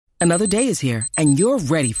Another day is here, and you're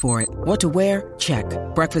ready for it. What to wear? Check.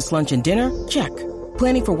 Breakfast, lunch, and dinner? Check.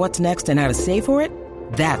 Planning for what's next and how to save for it?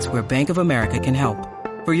 That's where Bank of America can help.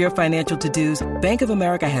 For your financial to-dos, Bank of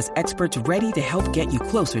America has experts ready to help get you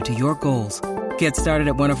closer to your goals. Get started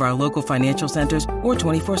at one of our local financial centers or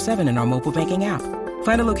 24/7 in our mobile banking app.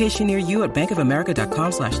 Find a location near you at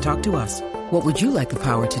bankofamerica.com/talktous. What would you like the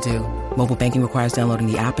power to do? Mobile banking requires downloading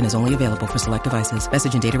the app and is only available for select devices.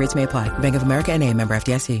 Message and data rates may apply. Bank of America N.A., member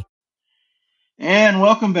FDIC. And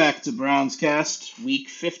welcome back to BrownsCast Week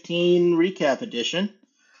 15 Recap Edition.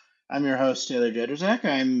 I'm your host, Taylor Jedrzak.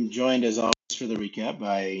 I'm joined, as always, for the recap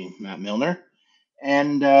by Matt Milner.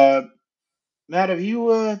 And Matt, have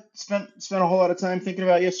you spent a whole lot of time thinking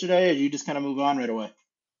about yesterday, or did you just kind of move on right away?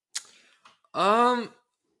 I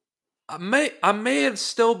may have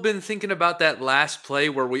still been thinking about that last play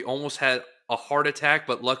where we almost had a heart attack,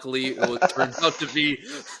 but luckily it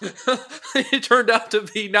turned out to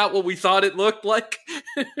be not what we thought it looked like.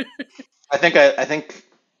 I think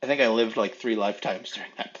I lived like 3 lifetimes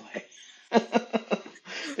during that play.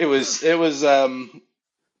 It was an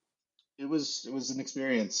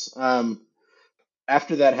experience.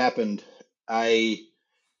 After that happened, I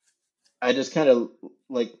just kind of,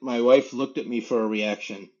 like, my wife looked at me for a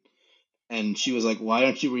reaction, and she was like, "Why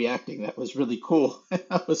aren't you reacting? That was really cool." And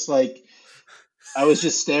I was like, I was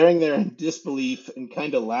just staring there in disbelief and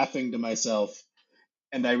kind of laughing to myself,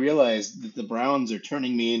 and I realized that the Browns are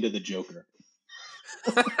turning me into the Joker.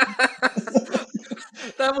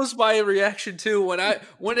 That was my reaction too when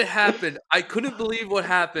it happened. I couldn't believe what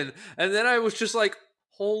happened, and then I was just like,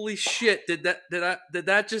 "Holy shit! Did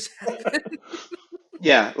that just happen?"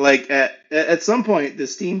 Yeah, like at some point,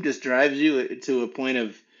 this team just drives you to a point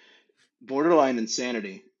of borderline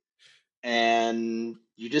insanity, and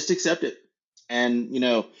you just accept it. And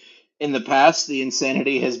in the past, the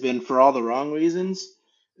insanity has been for all the wrong reasons.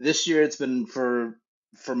 This year, it's been for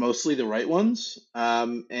mostly the right ones.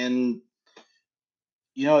 And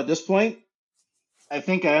at this point, I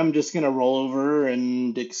think I am just going to roll over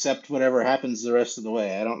and accept whatever happens the rest of the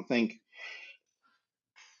way. I don't think,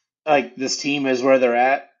 like, this team is where they're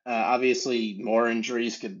at. Obviously, more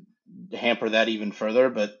injuries could hamper that even further.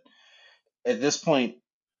 But at this point,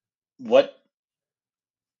 what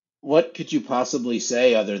could you possibly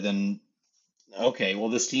say other than, okay, well,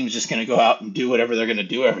 this team's just going to go out and do whatever they're going to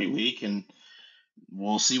do every week, and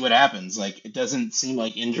we'll see what happens. Like, it doesn't seem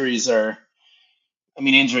like injuries are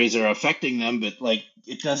affecting them, but, like,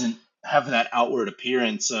 it doesn't have that outward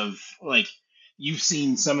appearance of, like, you've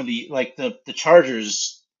seen some of the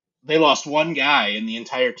Chargers, they lost one guy and the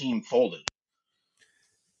entire team folded.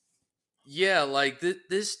 Yeah, like the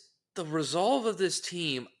resolve of this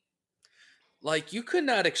team, like, you could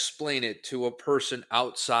not explain it to a person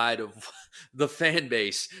outside of the fan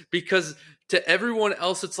base, because to everyone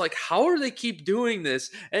else, it's like, how are they keep doing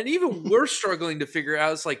this? And even we're struggling to figure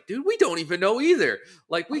out. It's like, dude, we don't even know either.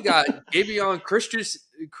 Like, we got Gavion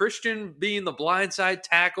Christian being the blindside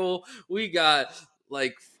tackle. We got,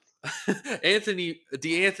 like,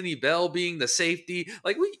 D'Anthony Bell being the safety.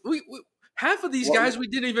 Like, we half of these guys we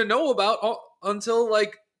didn't even know about until,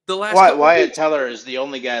 like, the last couple Wyatt weeks. Teller is the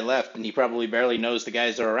only guy left, and he probably barely knows the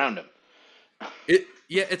guys that are around him.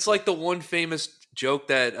 It's like the one famous joke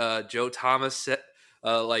that Joe Thomas said,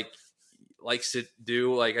 likes to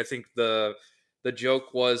do. Like, I think the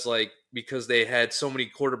joke was, like, because they had so many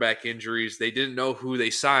quarterback injuries, they didn't know who they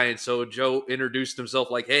signed. So Joe introduced himself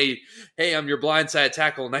like, hey, I'm your blindside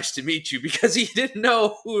tackle. Nice to meet you," because he didn't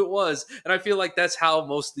know who it was. And I feel like that's how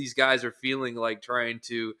most of these guys are feeling, like, trying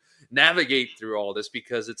to navigate through all this,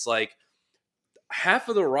 because it's like half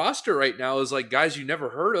of the roster right now is like guys you never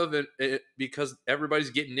heard of, because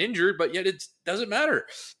everybody's getting injured, but yet it doesn't matter.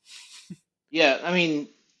 Yeah, I mean,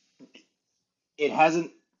 it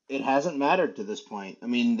hasn't mattered to this point. I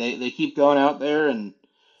mean, they keep going out there and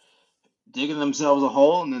digging themselves a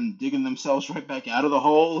hole and then digging themselves right back out of the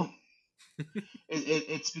hole.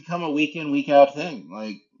 It's become a week in, week out thing.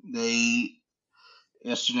 Like,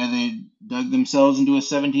 yesterday they dug themselves into a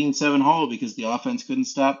 17-7 hole because the offense couldn't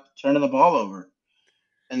stop turning the ball over.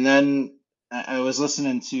 And then I was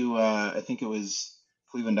listening to, I think it was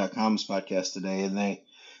Cleveland.com's podcast today, and they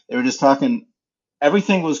were just talking,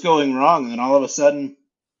 everything was going wrong, and then all of a sudden,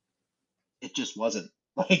 it just wasn't.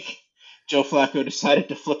 Like, Joe Flacco decided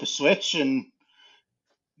to flip a switch and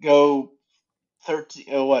go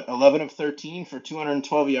 11 of 13 for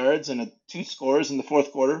 212 yards and 2 scores in the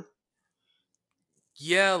fourth quarter.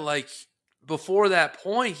 Yeah, like, before that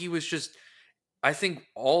point, he was just, I think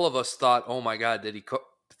all of us thought, oh my God, did he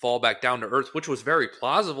fall back down to earth, which was very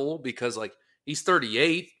plausible because, like, he's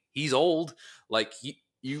 38, he's old. Like,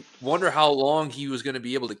 you wonder how long he was going to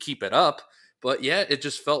be able to keep it up. But yeah, it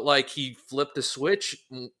just felt like he flipped a switch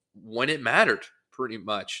when it mattered, pretty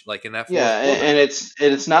much, like in that Yeah, fourth quarter. and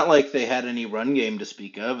it's not like they had any run game to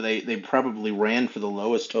speak of. They probably ran for the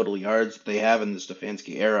lowest total yards they have in the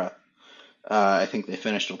Stefanski era. I think they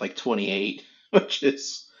finished with like 28, which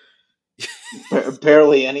is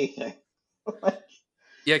barely anything.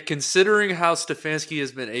 Yeah, considering how Stefanski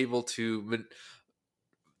has been able to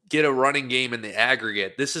get a running game in the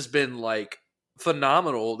aggregate, this has been like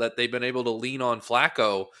phenomenal that they've been able to lean on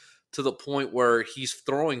Flacco to the point where he's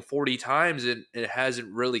throwing 40 times and it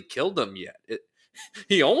hasn't really killed them yet.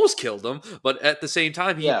 He almost killed them, but at the same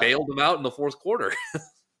time, he Yeah, bailed them out in the fourth quarter.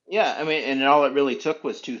 yeah. I mean, and all it really took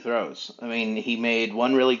was two throws. I mean, he made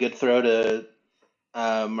one really good throw to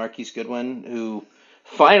Marquise Goodwin, who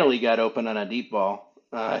finally got open on a deep ball.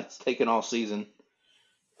 It's taken all season.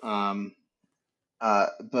 Um,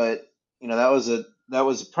 but that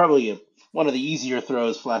was probably one of the easier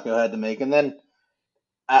throws Flacco had to make. And then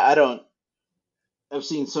I don't. I've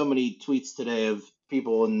seen so many tweets today of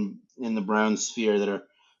people in the Browns sphere that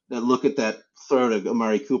look at that throw to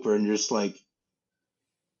Amari Cooper and just like,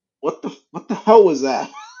 what the hell was that?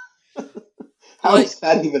 How Like, does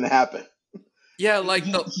that even happen? yeah, He,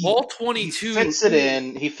 like the all he 22. fits it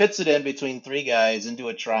in. He fits it in between three guys into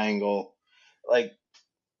a triangle, like,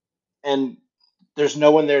 and there's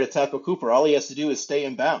no one there to tackle Cooper. All he has to do is stay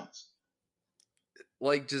in bounds.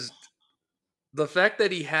 Like, just the fact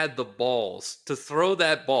that he had the balls to throw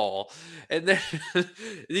that ball and then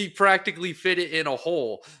he practically fit it in a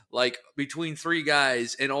hole, like between three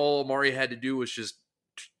guys, and all Amari had to do was just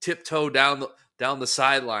tiptoe down the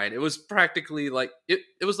sideline. It was practically like it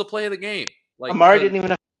was the play of the game. Like, Amari 'cause didn't even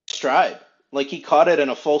have to stride. Like he caught it in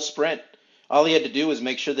a full sprint. All he had to do was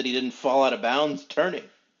make sure that he didn't fall out of bounds turning.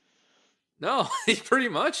 no, he pretty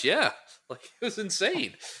much, yeah. Like, it was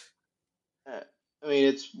insane. Uh, I mean,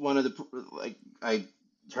 it's one of the like I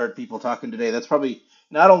heard people talking today. That's probably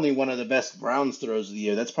not only one of the best Browns throws of the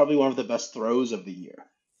year. That's probably one of the best throws of the year.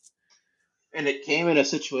 And it came in a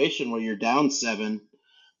situation where you're down seven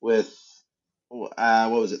with what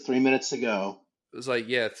was it, 3 minutes to go. It was like,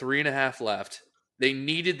 yeah, 3.5 left. They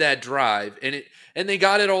needed that drive, and they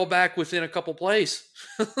got it all back within a couple plays.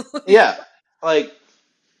 Yeah, like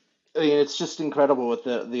I mean, it's just incredible with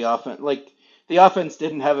the offense. Like the offense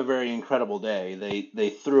didn't have a very incredible day. They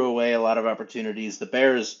threw away a lot of opportunities. The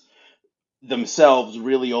Bears themselves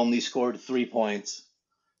really only scored 3 points.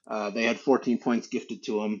 They had 14 points gifted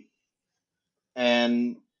to them,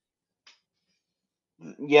 and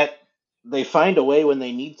yet they find a way when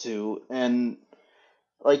they need to. And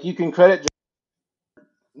like you can credit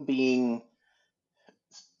just being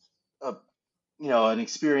a an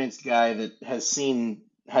experienced guy that has seen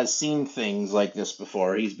things like this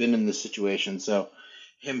before. He's been in this situation, so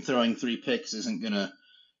him throwing three picks isn't gonna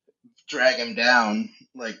drag him down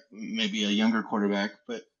like maybe a younger quarterback.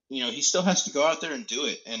 But he still has to go out there and do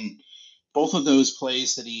it. And both of those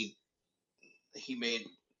plays that he made,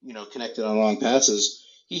 connected on long passes,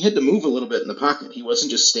 he had to move a little bit in the pocket. He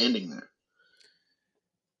wasn't just standing there.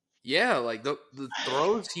 Yeah, like the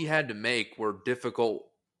throws he had to make were difficult,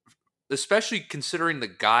 especially considering the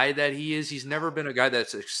guy that he is. He's never been a guy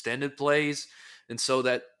that's extended plays, and so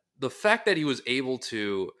that the fact that he was able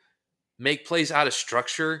to make plays out of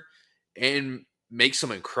structure and make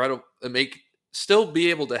some incredible make still be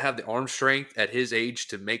able to have the arm strength at his age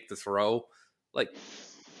to make the throw, like,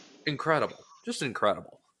 incredible, just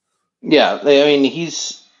incredible. Yeah, I mean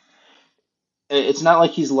it's not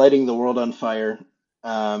like he's lighting the world on fire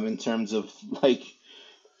in terms of like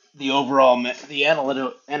the overall the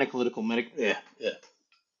analytical yeah,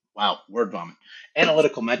 wow, word vomit.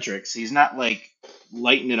 Analytical metrics. He's not like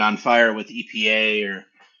lighting it on fire with EPA or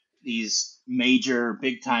these major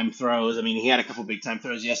big time throws. I mean, he had a couple big time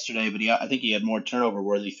throws yesterday, but I think he had more turnover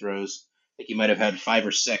worthy throws. I think he might have had five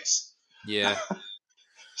or six. Yeah,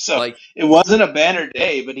 So like, it wasn't a banner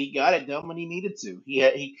day, but he got it done when he needed to.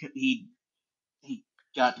 He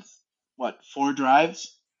got what, 4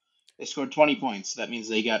 drives? They scored 20 points. That means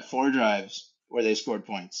they got 4 drives where they scored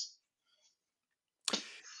points.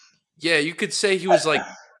 yeah, you could say he was like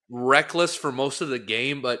reckless for most of the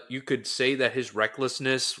game, but you could say that his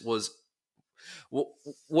recklessness was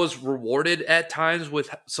rewarded at times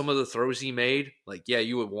with some of the throws he made. Like, yeah,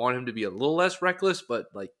 you would want him to be a little less reckless, but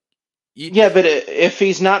like, Yeah, but if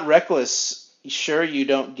he's not reckless, sure you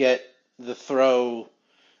don't get the throw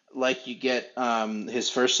like you get his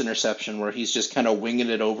first interception where he's just kind of winging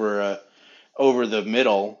it over the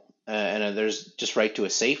middle, and there's just right to a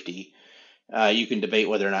safety. You can debate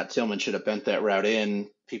whether or not Tillman should have bent that route in.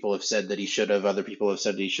 People have said that he should have. Other people have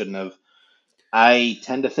said that he shouldn't have. I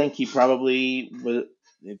tend to think he probably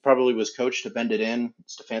was coached to bend it in.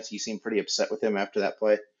 Stefanski seemed pretty upset with him after that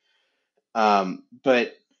play.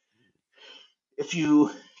 But if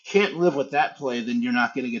you can't live with that play, then you're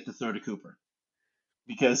not going to get the throw to Cooper,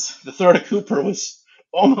 because the throw to Cooper was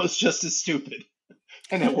almost just as stupid,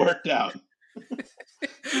 and it worked out.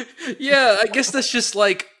 Yeah, I guess that's just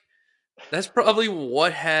like that's probably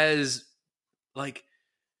what has like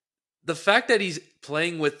the fact that he's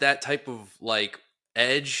playing with that type of like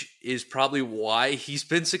edge is probably why he's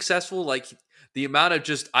been successful. Like the amount of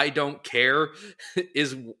just I don't care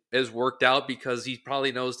is worked out because he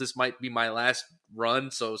probably knows this might be my last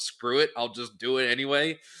run, so screw it, I'll just do it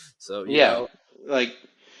anyway. So Yeah, like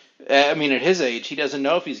I mean, at his age, he doesn't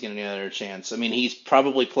know if he's going to get another chance. I mean, he's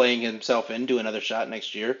probably playing himself into another shot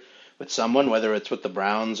next year with someone, whether it's with the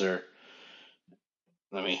Browns or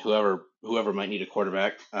I mean, whoever might need a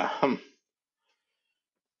quarterback.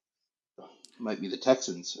 Might be the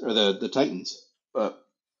Texans or the Titans. But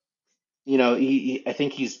I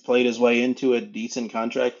think he's played his way into a decent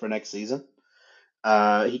contract for next season.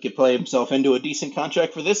 He could play himself into a decent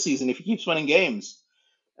contract for this season if he keeps winning games.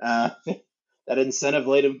 That incentive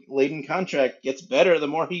laden contract gets better the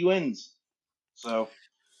more he wins. So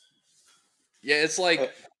yeah, it's uh,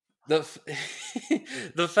 like the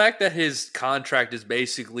the fact that his contract is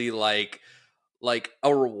basically like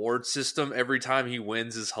a reward system every time he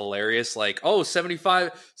wins is hilarious. Like, oh,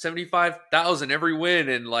 75,000 every win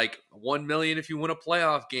and like 1 million if you win a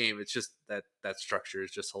playoff game. It's just that structure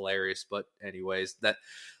is just hilarious. But anyways, that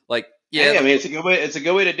like yeah, hey, I mean, it's a good way. It's a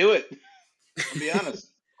good way to do it. I'll be honest.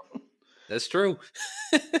 that's true.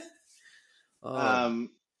 Oh,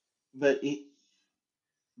 Um, but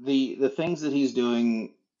the things that he's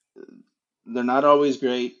doing, they're not always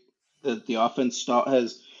great. The offense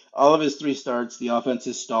has all of his three starts. The offense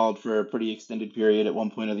has stalled for a pretty extended period at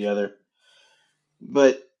one point or the other.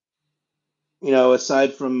 But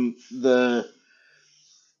aside from the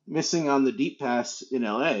missing on the deep pass in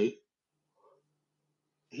LA,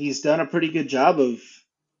 he's done a pretty good job of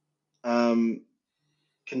um,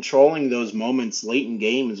 controlling those moments late in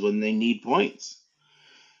games when they need points.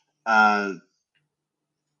 Uh,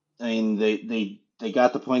 I mean, they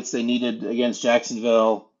got the points they needed against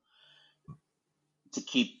Jacksonville to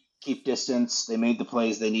keep distance. They made the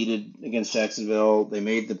plays they needed against Jacksonville. They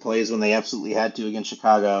made the plays when they absolutely had to against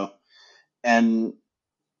Chicago, and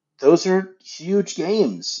those are huge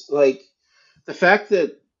games. Like the fact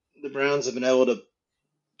that the Browns have been able to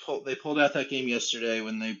they pulled out that game yesterday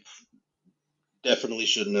when they definitely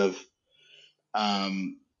shouldn't have.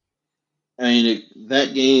 Um, I mean,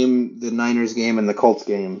 that game, the Niners game, and the Colts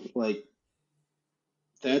game, like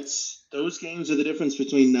those games are the difference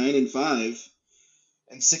between 9-5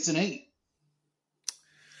 and 6-8.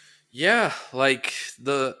 yeah, like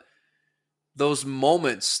those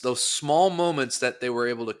moments, those small moments that they were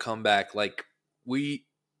able to come back. Like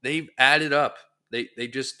they've added up. They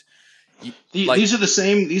just like These are the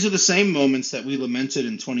same. These are the same moments that we lamented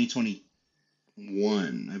in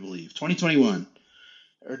 2021, I believe. 2021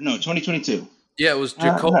 or no, 2022. yeah, it was No,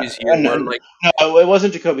 Jacoby's year where no, like no, it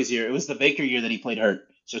wasn't Jacoby's year. It was the Baker year that he played hurt.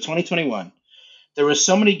 So 2021. There were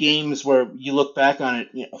so many games where you look back on it.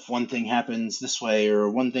 If one thing happens this way or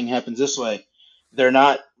one thing happens this way, they're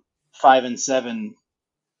not 5-7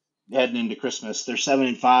 heading into Christmas. They're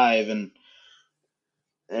 7-5, and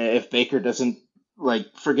if Baker doesn't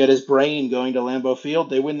forget his brain going to Lambeau Field,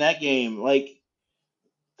 they win that game. Like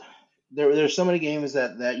there's so many games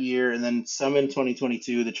that year, and then some in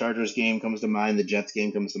 2022. The Chargers game comes to mind. The Jets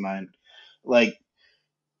game comes to mind. Like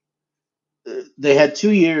they had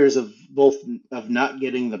 2 years of both of not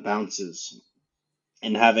getting the bounces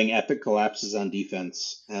and having epic collapses on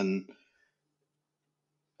defense, and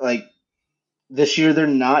like this year they're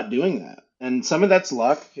not doing that. And some of that's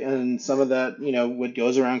luck, and some of that, what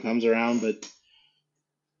goes around comes around. But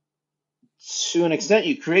to an extent,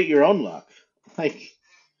 you create your own luck. Like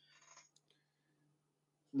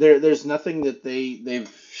there's nothing that they've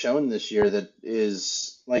shown this year that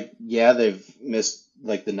is like, yeah, they've missed,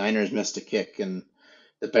 like the Niners missed a kick and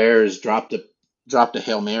the Bears dropped a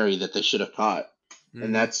Hail Mary that they should have caught. And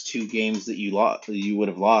mhm. that's two games that you would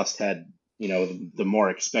have lost had, the more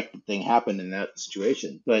expected thing happened in that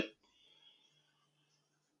situation. But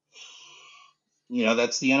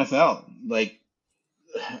that's the NFL. Like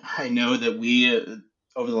I know that we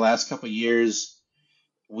over the last couple of years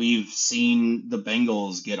we've seen the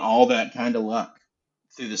Bengals get all that kind of luck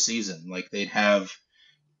through the season. Like they'd have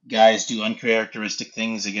guys do uncharacteristic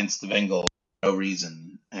things against the Bengals for no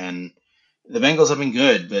reason. And the Bengals have been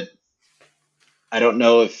good, but I don't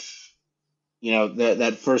know if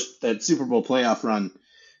that Super Bowl playoff run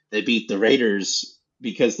They beat the Raiders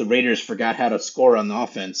because the Raiders forgot how to score on the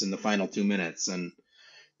offense in the final 2 minutes, and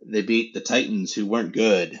they beat the Titans, who weren't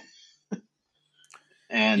good.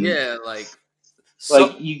 And Yeah, like so.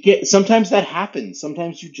 like you get sometimes that happens.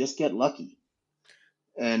 Sometimes you just get lucky,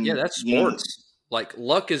 Yeah, and that's sports. Like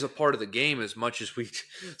luck is a part of the game as much as we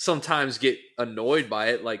sometimes get annoyed by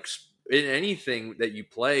it. Like in anything that you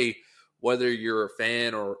play, whether you're a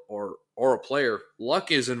fan or a player,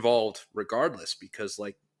 luck is involved regardless because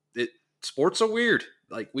like it sports are weird.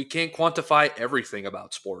 Like we can't quantify everything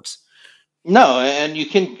about sports. no, and you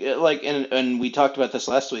can like, and we talked about this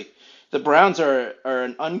last week. The Browns are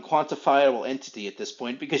an unquantifiable entity at this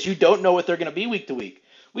point because you don't know what they're going to be week to week.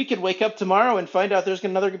 We could wake up tomorrow and find out there's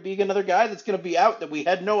be another guy that's going to be out that we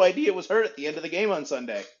had no idea was hurt at the end of the game on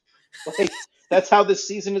Sunday. Like that's how this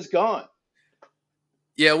season has gone.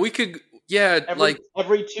 Yeah, we could. Yeah, like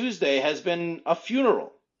Every Tuesday has been a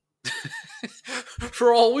funeral.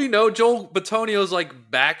 for all we know, Joel Batonio's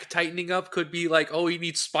like back tightening up could be like, oh, he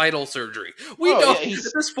needs spinal surgery. We Oh don't yeah, at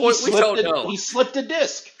this point. We don't know. he slipped a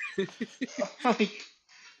disc.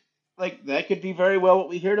 like that could be very well what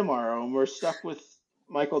we hear tomorrow, and we're stuck with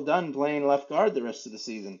Michael Dunn playing left guard the rest of the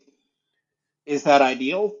season. Is that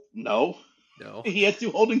ideal? No. No. He had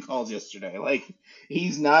 2 holding calls yesterday. Like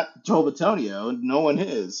he's not Joel Batonio, no one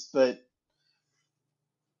is, but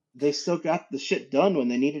they still got the shit done when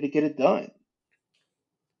they needed to get it done.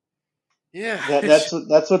 Yeah,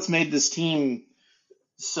 That's what's made this team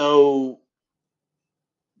so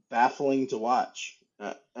baffling to watch.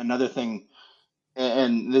 Another thing,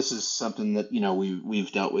 and this is something that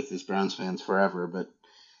we've dealt with as Browns fans forever, but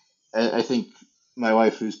I think my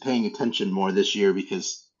wife, who's paying attention more this year,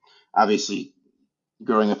 because obviously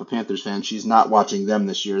growing up a Panthers fan, she's not watching them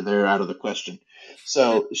this year; they're out of the question.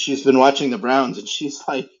 So she's been watching the Browns, and she's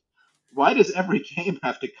like, "Why does every game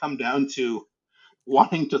have to come down to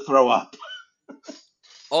wanting to throw up?"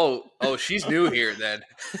 Oh, she's new here then.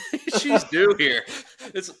 She's new here.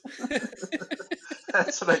 It's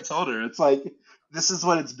That's what I told her. It's like this is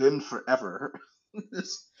what it's been forever.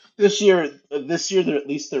 This year, at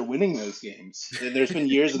least they're winning those games. There's been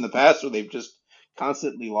years in the past where they've just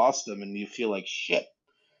constantly lost them, and you feel like shit.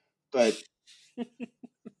 But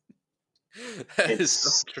that is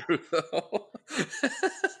so true though.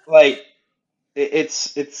 like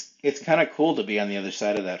it's kind of cool to be on the other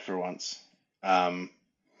side of that for once. Um,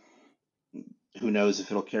 who knows if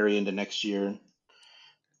it'll carry into next year?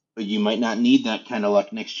 But you might not need that kind of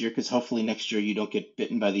luck next year because hopefully next year you don't get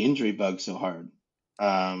bitten by the injury bug so hard.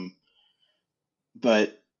 But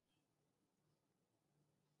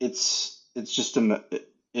it's just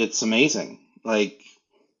it's amazing. Like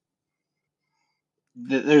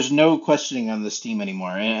there's no questioning on this team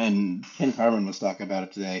anymore. And Ken Carmen was talking about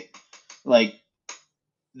it today. Like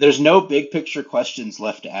there's no big picture questions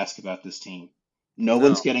left to ask about this team. No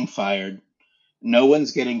one's getting fired. No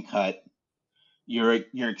one's getting cut. You're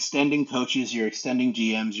extending coaches, you're extending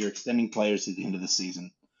GMs, you're extending players at the end of the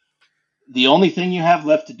season. The only thing you have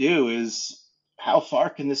left to do is how far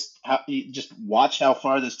can just watch how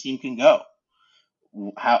far this team can go.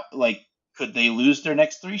 How could they lose their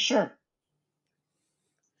next 3? Sure.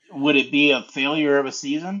 Would it be a failure of a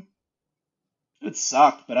season? It would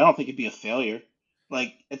suck, but I don't think it'd be a failure.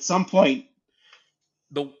 Like at some point,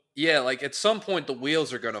 at some point the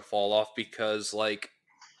wheels are gonna fall off because like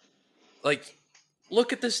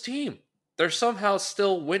look at this team. They're somehow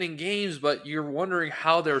still winning games, but you're wondering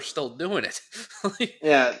how they're still doing it.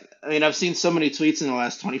 yeah, I mean, I've seen so many tweets in the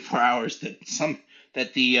last 24 hours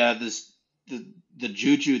that the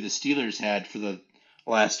juju the Steelers had for the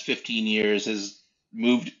last 15 years has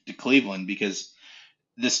moved to Cleveland because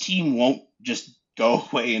this team won't just go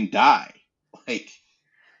away and die. Like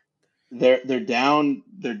they're down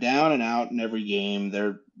and out in every game.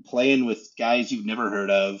 They're playing with guys you've never heard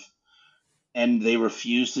of, and they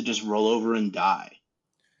refuse to just roll over and die.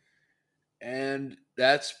 And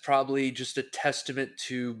that's probably just a testament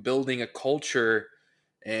to building a culture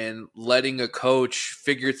and letting a coach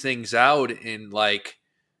figure things out. And like,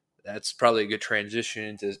 that's probably a good transition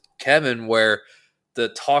into Kevin, where the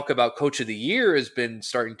talk about coach of the year has been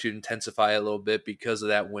starting to intensify a little bit because of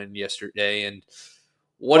that win yesterday. And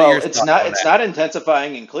it's not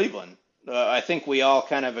intensifying in Cleveland. I think we all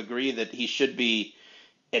kind of agree that he should be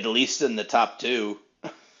at least in the top 2.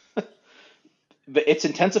 But it's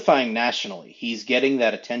intensifying nationally. He's getting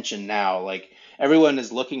that attention now. Like everyone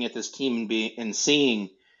is looking at this team and seeing,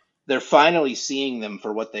 they're finally seeing them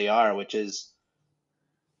for what they are, which is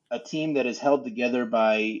a team that is held together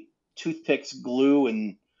by toothpicks, glue,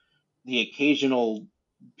 and the occasional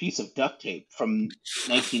piece of duct tape from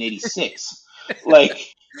 1986.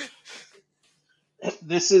 Like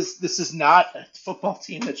this is not a football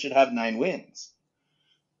team that should have 9 wins.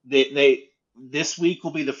 They this week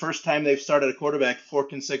will be the first time they've started a quarterback 4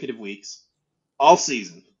 consecutive weeks all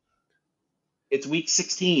season. It's week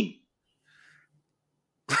 16.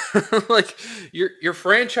 Like your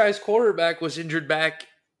franchise quarterback was injured back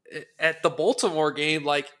at the Baltimore game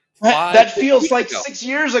like That feels 6 like weeks ago. 6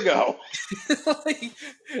 years ago. Like,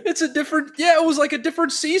 it's a different, it was like a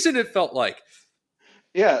different season. It felt like.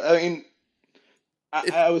 Yeah, I mean,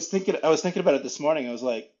 It, I was thinking about it this morning. I was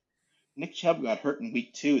like, Nick Chubb got hurt in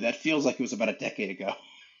week 2. That feels like it was about a decade ago.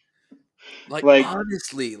 like Like,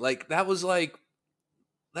 honestly, like that was like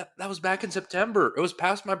that was back in September. It was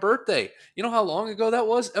past my birthday. You know how long ago that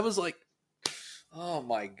was? It was like, oh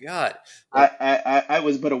my god. I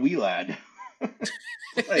was but a wee lad.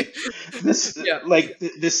 Like Yeah.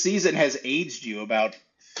 this season has aged you about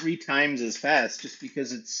 3 times as fast just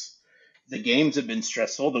because the games have been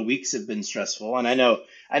stressful, the weeks have been stressful, and I know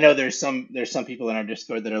there's some people in our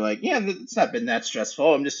Discord that are like, yeah, it's not been that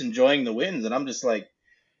stressful. I'm just enjoying the wins, and I'm just like,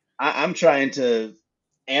 I'm trying to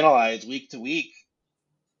analyze week to week,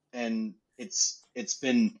 and it's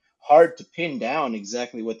been hard to pin down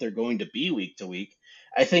exactly what they're going to be week to week.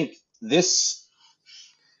 I think this.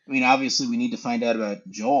 I mean, obviously, we need to find out about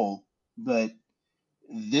Joel, but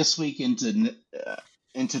this week into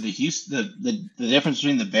the Houston the difference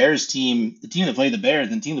between the Bears team, the team that played the Bears,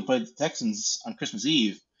 and the team that played the Texans on Christmas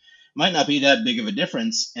Eve, might not be that big of a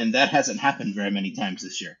difference, and that hasn't happened very many times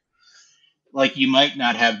this year. Like, you might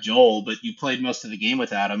not have Joel, but you played most of the game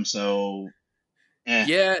without him, so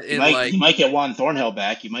Yeah, you and might like you might get Juan Thornhill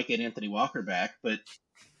back, you might get Anthony Walker back, but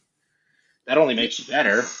that only makes you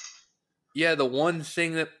better. yeah, the one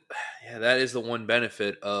thing that is the one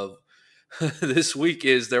benefit of this week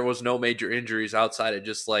is there was no major injuries outside of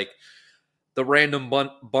just like the random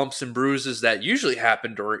bumps and bruises that usually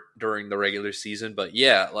happen during the regular season. But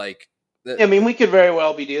yeah, like I mean, we could very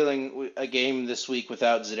well be dealing with a game this week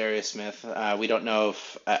without Zadarius Smith. We don't know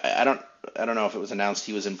if I don't know if it was announced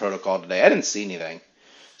he was in protocol today. I didn't see anything,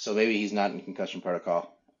 so maybe he's not in concussion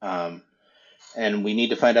protocol. And we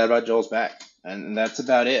need to find out about Joel's back, and that's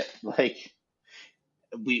about it. Like,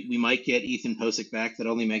 We might get Ethan Posick back. That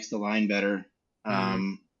only makes the line better. I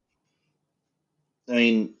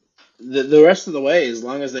mean, the rest of the way, as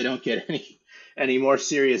long as they don't get any more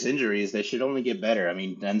serious injuries, they should only get better. I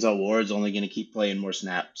mean, Denzel Ward's only going to keep playing more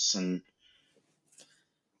snaps, and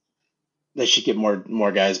they should get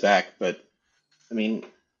more guys back. But I mean,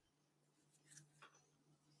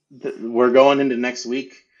 we're going into next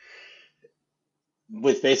week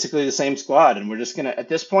with basically the same squad, and we're just gonna, at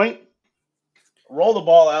this point, roll the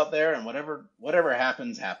ball out there, and whatever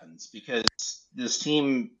happens, because this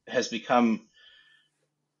team has become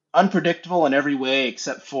unpredictable in every way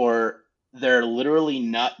except for they're literally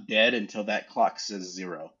not dead until that clock says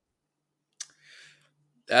 0.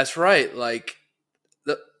 that's right. Like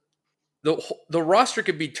the roster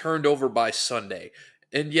could be turned over by Sunday,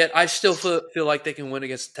 and yet I still feel like they can win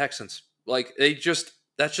against the Texans. Like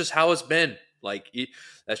that's just how it's been. Like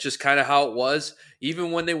that's just kind of how it was.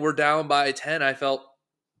 Even when they were down by 10, I felt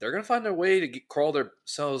they're going to find a way to crawl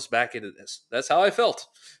themselves back into this. That's how I felt.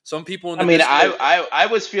 Some people in the Discord, I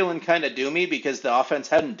was feeling kind of doomy because the offense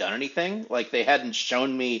hadn't done anything. Like, they hadn't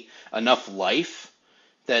shown me enough life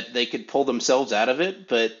that they could pull themselves out of it.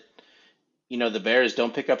 But the Bears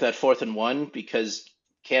don't pick up that 4th and 1 because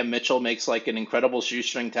Cam Mitchell makes like an incredible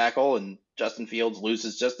shoestring tackle and Justin Fields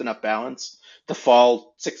loses just enough balance to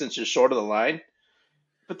fall 6 inches short of the line.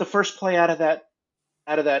 But the first play out of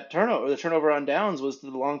that turnover, the turnover on downs, was the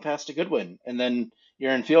long pass to Goodwin, and then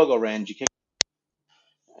you're in field goal range. You kick,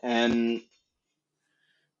 and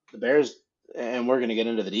the Bears, and we're going to get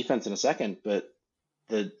into the defense in a second, but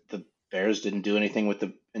the Bears didn't do anything with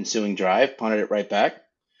the ensuing drive, punted it right back.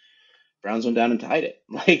 Browns went down and tied it.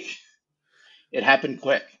 Like, it happened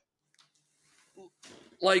quick.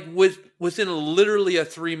 like within literally a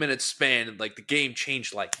 3-minute span, like the game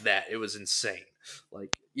changed like that. It was insane.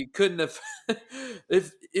 Like, you couldn't have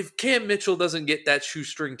if Cam Mitchell doesn't get that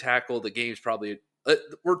shoestring tackle, the game's probably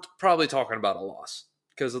we're probably talking about a loss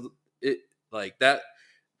because of it. Like, that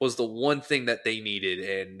was the one thing that they needed,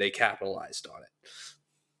 and they capitalized on it.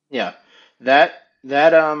 Yeah, that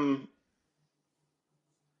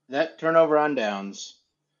turnover on downs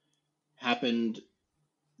happened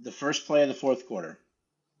the first play of the fourth quarter.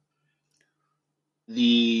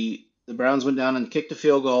 The Browns went down and kicked a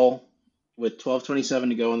field goal with 12:27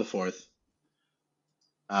 to go in the fourth,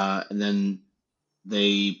 and then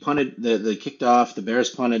they punted. They kicked off. The Bears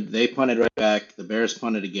punted. They punted right back. The Bears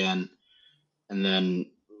punted again, and then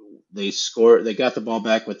they scored. They got the ball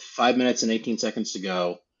back with 5 minutes and 18 seconds to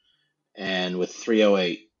go, and with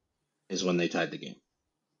 3:08 is when they tied the game.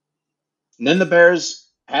 And then the Bears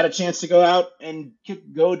had a chance to go out and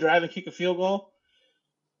go drive and kick a field goal.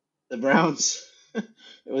 The Browns,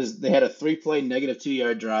 they had a 3-play negative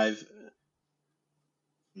 2-yard drive.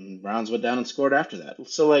 And Browns went down and scored after that.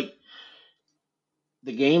 So like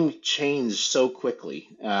the game changed so quickly.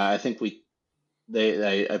 I think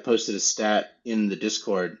I posted a stat in the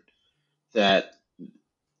Discord that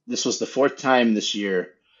this was the fourth time this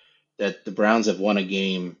year that the Browns have won a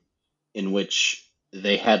game in which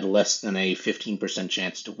they had less than a 15%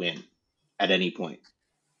 chance to win at any point.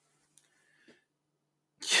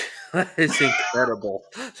 That is incredible.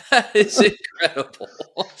 That is incredible.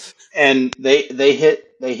 And they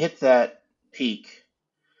hit that peak.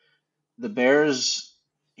 The Bears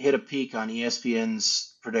hit a peak on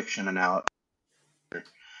ESPN's prediction analysis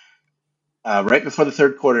right before the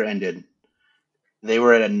third quarter ended. They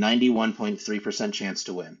were at a 91.3% chance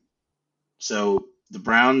to win. So the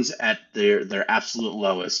Browns at their absolute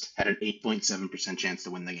lowest had an 8.7% chance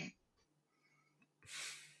to win the game.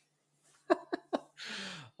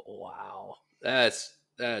 Wow. That's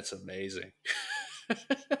amazing.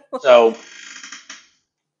 So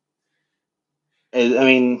I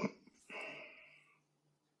mean,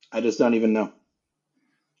 I just don't even know.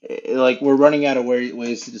 Like we're running out of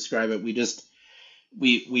ways to describe it.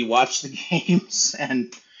 We watch the games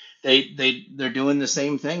and they're doing the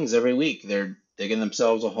same things every week. They're digging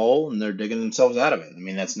themselves a hole and they're digging themselves out of it. I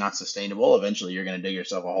mean, that's not sustainable. Eventually, you're going to dig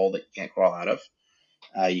yourself a hole that you can't crawl out of.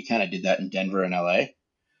 You kind of did that in Denver and LA,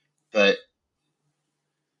 but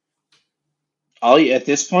at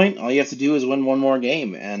this point, all you have to do is win one more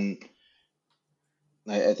game, and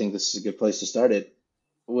I think this is a good place to start it.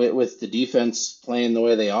 With the defense playing the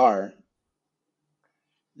way they are,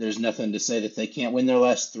 there's nothing to say that they can't win their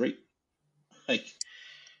last three. Like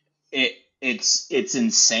it's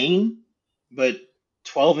insane, but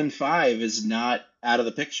 12-5 is not out of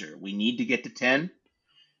the picture. We need to get to 10.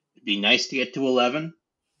 It'd be nice to get to 11.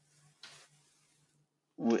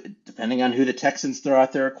 Depending on who the Texans throw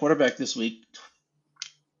out there at quarterback this week,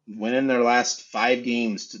 winning their last 5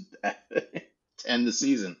 games to end the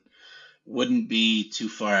season wouldn't be too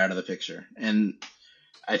far out of the picture. And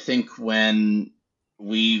I think when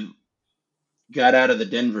we got out of the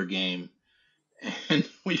Denver game and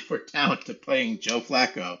we were down to playing Joe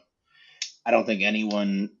Flacco, I don't think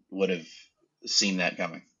anyone would have seen that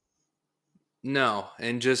coming. No,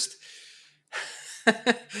 and just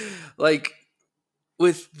like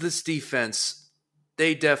with this defense,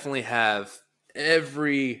 they definitely have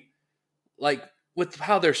like with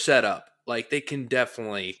how they're set up, like they can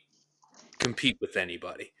definitely compete with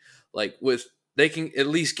anybody. Like they can at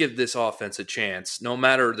least give this offense a chance, no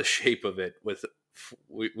matter the shape of it.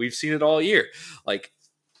 We've seen it all year. Like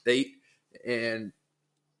and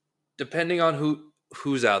depending on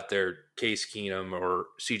who's out there, Case Keenum or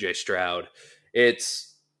CJ Stroud,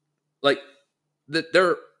 it's like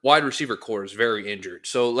their wide receiver core is very injured.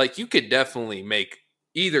 So like you could definitely make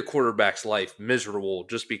either quarterback's life miserable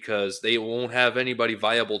just because they won't have anybody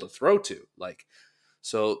viable to throw to. Like,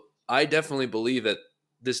 so I definitely believe that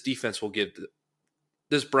this defense will give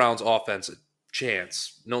this Browns offense a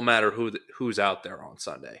chance, no matter who's out there on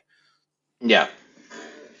Sunday. Yeah,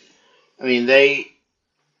 I mean they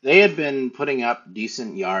had been putting up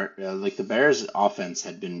decent yard. Like the Bears' offense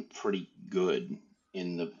had been pretty good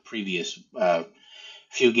in the previous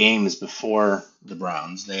few games before the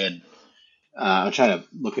Browns. They had. I'm trying to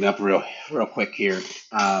look it up real quick here.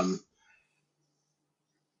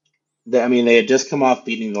 They had just come off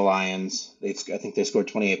beating the Lions. I think they scored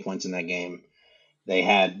 28 points in that game. They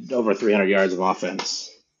had over 300 yards of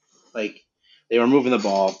offense. Like they were moving the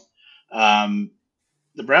ball.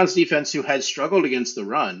 The Browns defense, who had struggled against the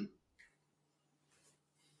run,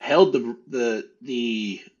 held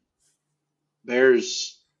the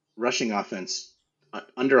Bears rushing offense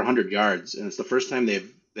under 100 yards, and it's the first time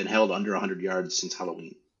they've been held under 100 yards since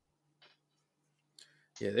Halloween.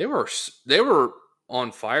 Yeah, they were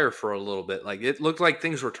on fire for a little bit. Like it looked like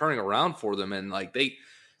things were turning around for them, and like they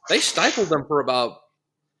stifled them for about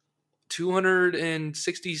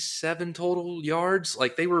 267 total yards.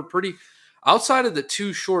 Like they were pretty outside of the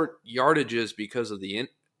 2 short yardages because of the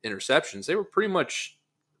interceptions. They were pretty much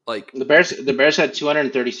like the Bears had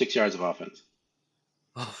 236 yards of offense.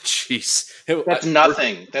 Oh, jeez. That's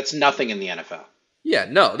nothing. That's nothing in the NFL. Yeah,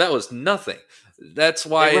 no, that was nothing. That's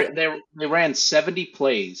why they ran 70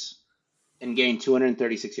 plays and gained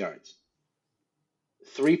 236 yards.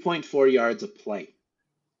 3.4 yards a play.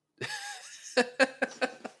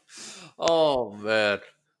 Oh man.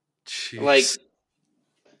 Jeez. Like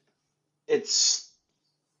it's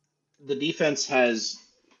the defense has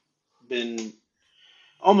been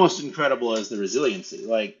almost incredible as the resiliency.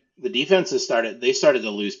 Like the defense started to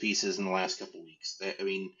lose pieces in the last couple of weeks.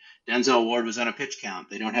 Denzel Ward was on a pitch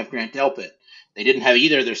count. They don't have Grant Delpit. They didn't have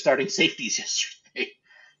either of their starting safeties yesterday.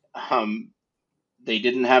 They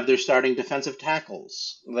didn't have their starting defensive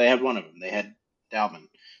tackles. They had one of them. They had Dalvin.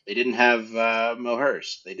 They didn't have Mo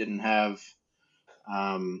Hurst. They didn't have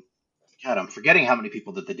God, I'm forgetting how many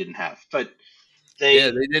people that they didn't have. But they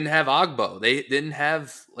didn't have Ogbo. They didn't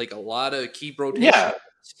have like a lot of key rotation.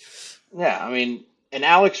 Yeah. And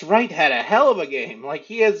Alex Wright had a hell of a game. Like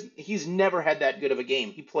he's never had that good of a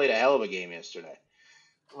game. He played a hell of a game yesterday.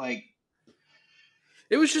 Like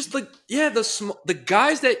it was just like the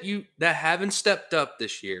guys that haven't stepped up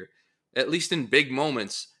this year, at least in big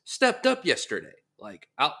moments, stepped up yesterday. Like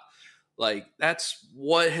that's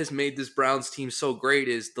what has made this Browns team so great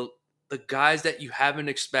is the guys that you haven't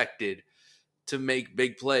expected to make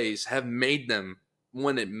big plays have made them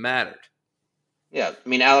when it mattered. Yeah,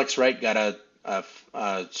 Alex Wright got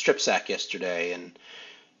a strip sack yesterday, and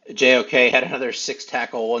JOK had another 6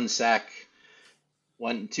 tackle, 1 sack,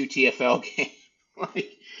 2 TFL game.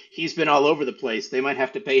 Like he's been all over the place. They might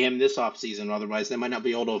have to pay him this offseason, otherwise they might not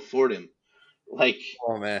be able to afford him. Like,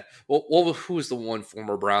 oh man, well, who was the one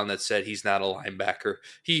former Brown that said he's not a linebacker?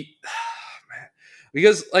 Man,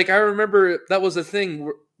 because like I remember that was a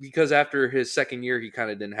thing because after his second year he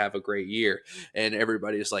kind of didn't have a great year, and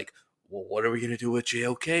everybody is like, well, what are we gonna do with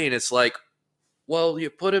JOK? And it's like, well, you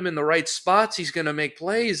put him in the right spots, he's gonna make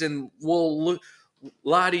plays, and we'll look.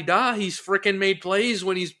 La-di-da, he's freaking made plays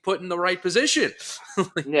when he's put in the right position.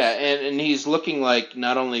 Yeah, and he's looking like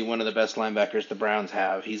not only one of the best linebackers the Browns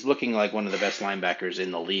have, he's looking like one of the best linebackers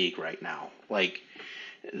in the league right now. Like,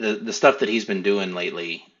 the stuff that he's been doing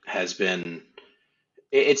lately has been...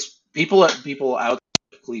 It's people out of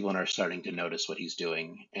Cleveland are starting to notice what he's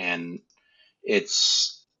doing, and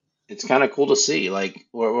it's kind of cool to see. Like,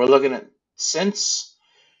 we're looking at... Since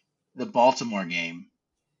the Baltimore game,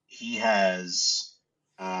 he has...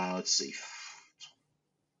 let's see,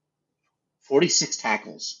 46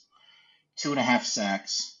 tackles, 2.5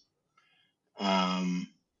 sacks,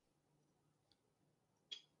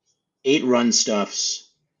 8 run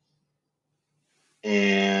stuffs,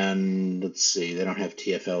 and let's see, they don't have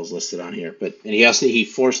TFLs listed on here, but and he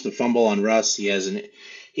forced the fumble on Russ. He had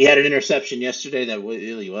an interception yesterday that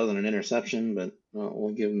really wasn't an interception, but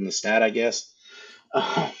we'll give him the stat, I guess.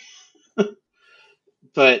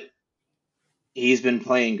 But he's been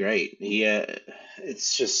playing great.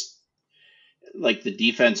 It's just like the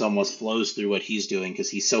defense almost flows through what he's doing because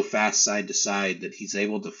he's so fast side to side that he's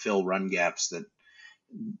able to fill run gaps that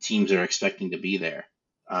teams are expecting to be there.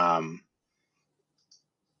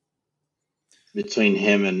 Between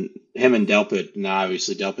him and Delpit, now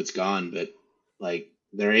obviously Delpit's gone, but like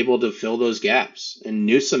they're able to fill those gaps. And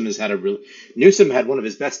Newsome had one of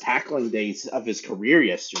his best tackling days of his career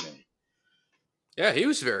yesterday. Yeah, he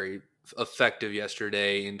was very effective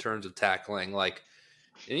yesterday in terms of tackling. Like,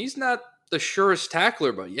 and he's not the surest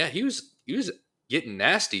tackler, but yeah, he was getting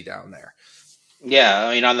nasty down there. Yeah,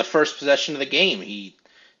 on the first possession of the game, he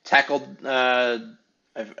tackled I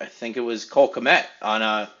think it was Cole Kmet on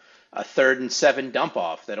a 3rd and 7 dump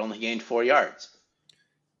off that only gained 4 yards.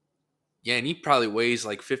 Yeah, and he probably weighs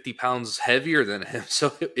like 50 pounds heavier than him,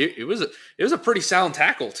 so it was a pretty sound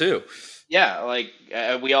tackle too. Yeah, like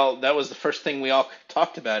that was the first thing we all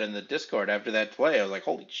talked about in the Discord after that play. I was like,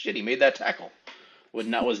 holy shit, he made that tackle. Was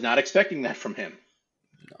not expecting that from him.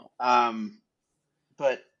 No.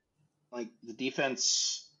 But like the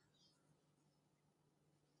defense,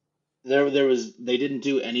 they didn't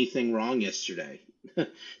do anything wrong yesterday.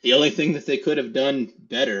 The only thing that they could have done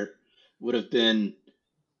better would have been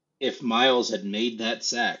if Miles had made that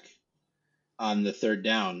sack on the 3rd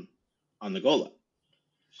down on the goal line.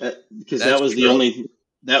 Because that was true.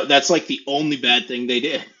 That's like the only bad thing they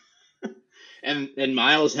did. And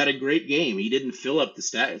Miles had a great game. He didn't fill up the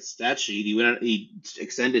stat sheet. He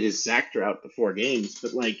extended his sack drought to 4 games.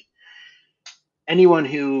 But like anyone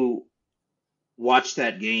who watched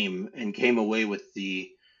that game and came away with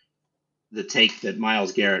the take that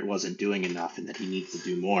Myles Garrett wasn't doing enough and that he needs to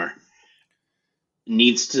do more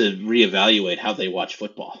needs to reevaluate how they watch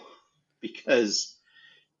football, because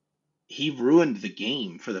he ruined the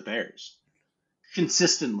game for the Bears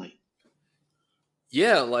consistently.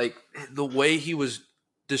 Yeah, like the way he was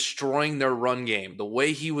destroying their run game, the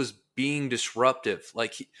way he was being disruptive.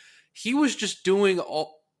 Like he was just doing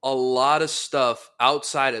a lot of stuff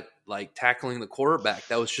outside of like tackling the quarterback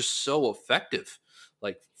that was just so effective.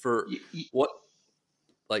 Like for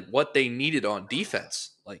what they needed on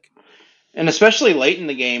defense. Like And especially late in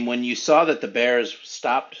the game when you saw that the Bears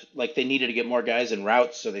stopped, like they needed to get more guys in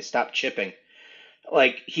routes, so they stopped chipping.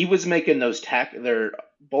 Like he was making those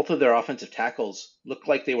both of their offensive tackles look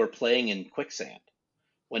like they were playing in quicksand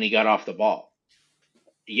when he got off the ball.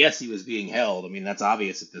 Yes, he was being held. I mean, that's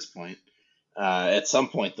obvious at this point. At some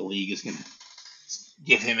point, the league is going to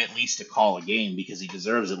give him at least a call a game because he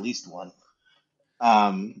deserves at least one.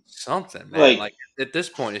 Something, man. Like, Like at this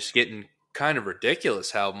point, it's getting kind of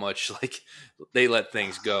ridiculous how much like they let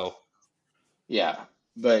things go. Yeah,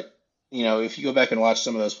 but if you go back and watch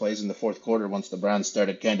some of those plays in the fourth quarter, once the Browns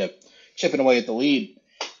started kind of chipping away at the lead,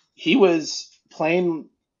 he was playing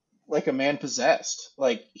like a man possessed.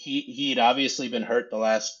 Like he had obviously been hurt the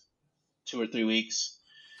last 2 or 3 weeks,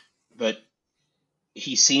 but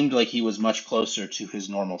he seemed like he was much closer to his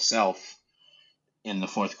normal self in the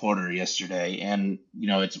fourth quarter yesterday. And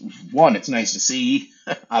it's nice to see,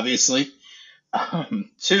 obviously.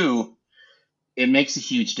 Two, it makes a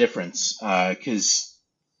huge difference because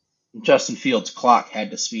Justin Fields' clock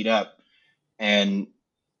had to speed up, and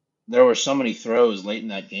there were so many throws late in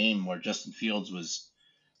that game where Justin Fields was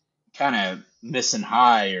kind of missing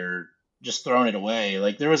high or just throwing it away.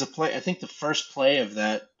 Like there was a play, I think the first play of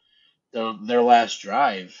their last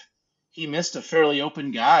drive, he missed a fairly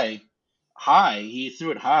open guy high. He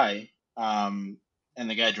threw it high, and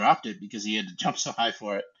the guy dropped it because he had to jump so high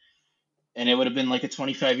for it, and it would have been like a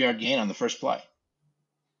 25-yard gain on the first play.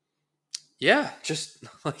 Yeah, just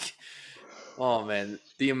like, oh man,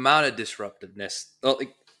 the amount of disruptiveness.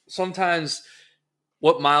 Like sometimes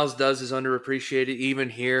what Miles does is underappreciated, even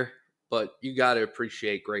here. But you got to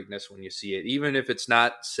appreciate greatness when you see it, even if it's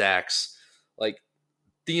not sacks. Like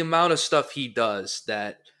the amount of stuff he does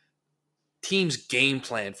that teams game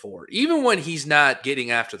plan for, even when he's not getting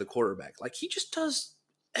after the quarterback. Like he just does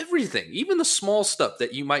everything, even the small stuff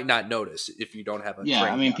that you might not notice if you don't have a Yeah, I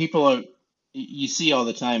trained mean, eye. you see all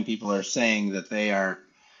the time people are saying that they are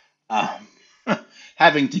um,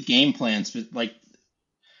 having to game plans, but like,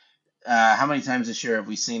 how many times this year have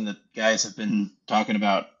we seen that guys have been talking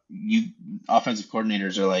about offensive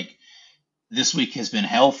coordinators are like, this week has been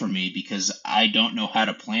hell for me because I don't know how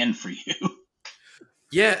to plan for you.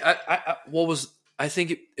 Yeah, I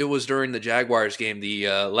think it was during the Jaguars game. The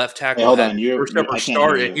left Hey, tackle hold had on, his first ever I can't hear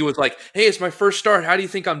start, and you. he was like, "Hey, it's my first start. How do you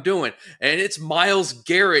think I'm doing?" And it's Myles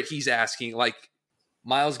Garrett. He's asking, like,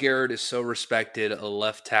 Myles Garrett is so respected. A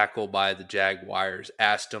left tackle by the Jaguars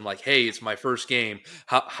asked him, like, "Hey, it's my first game.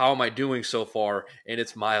 How am I doing so far?" And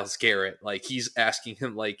it's Myles Garrett. Like he's asking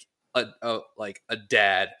him like a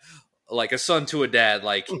dad, like a son to a dad.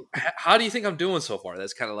 Like, how do you think I'm doing so far?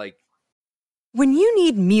 That's kind of like. When you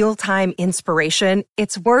need mealtime inspiration,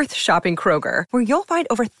 it's worth shopping Kroger, where you'll find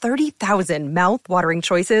over 30,000 mouth-watering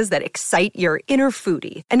choices that excite your inner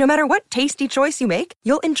foodie. And no matter what tasty choice you make,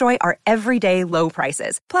 you'll enjoy our everyday low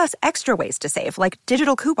prices, plus extra ways to save, like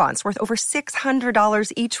digital coupons worth over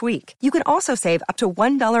 $600 each week. You can also save up to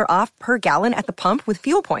 $1 off per gallon at the pump with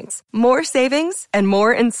fuel points. More savings and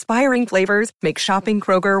more inspiring flavors make shopping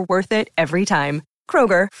Kroger worth it every time.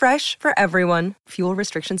 Kroger, fresh for everyone. Fuel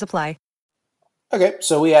restrictions apply. Okay,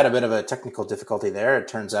 so we had a bit of a technical difficulty there. It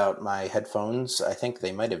turns out my headphones, I think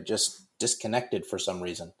they might have just disconnected for some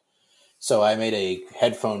reason. So I made a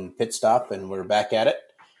headphone pit stop, and we're back at it.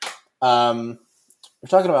 We're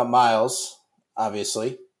talking about Miles,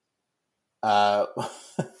 obviously. Why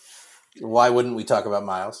wouldn't we talk about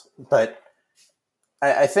Miles? But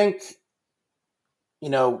I think,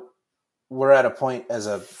 we're at a point as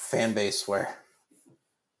a fan base where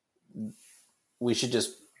we should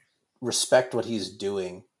just respect what he's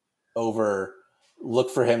doing over look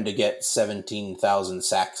for him to get 17,000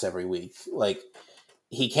 sacks every week. Like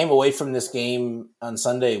he came away from this game on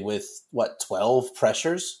Sunday with 12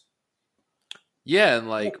 pressures? Yeah, and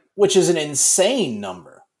like which is an insane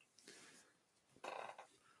number.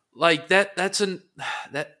 Like that's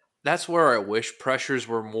where I wish pressures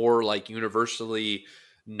were more like universally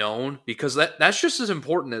known, because that's just as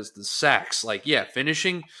important as the sacks. Like, yeah,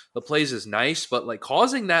 finishing the plays is nice, but like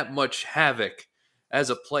causing that much havoc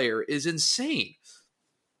as a player is insane.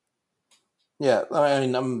 Yeah, I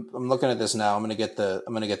mean, I'm looking at this now. I'm gonna get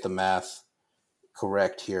the math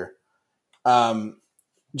correct here.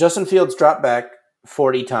 Justin Fields dropped back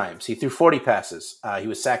 40 times. He threw 40 passes. He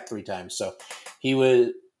was sacked 3 times. So he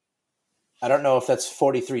was. I don't know if that's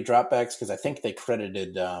 43 dropbacks because I think they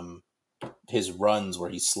credited his runs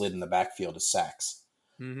where he slid in the backfield as sacks.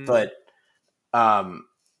 Mm-hmm. But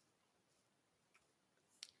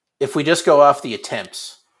if we just go off the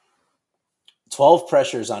attempts, 12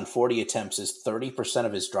 pressures on 40 attempts is 30%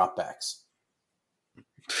 of his dropbacks.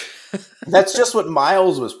 That's just what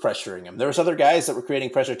Miles was pressuring him. There was other guys that were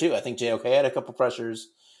creating pressure too. I think JOK had a couple pressures.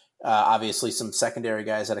 Obviously, some secondary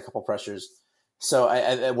guys had a couple pressures. So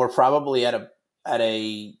we're probably at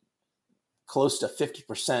a close to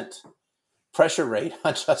 50% pressure rate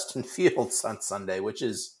on Justin Fields on Sunday, which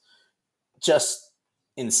is just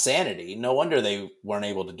insanity. No wonder they weren't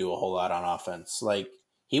able to do a whole lot on offense. Like,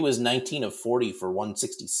 he was 19 of 40 for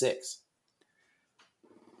 166.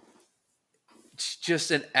 It's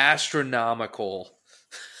just an astronomical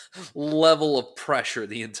level of pressure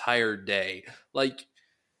the entire day. Like,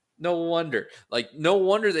 no wonder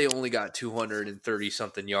they only got 230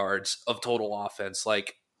 something yards of total offense.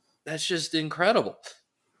 Like, that's just incredible.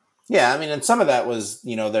 Yeah, I mean, and some of that was,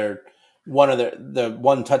 the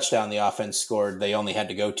one touchdown the offense scored, they only had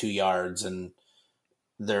to go 2 yards, and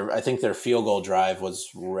I think their field goal drive was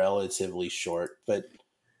relatively short. But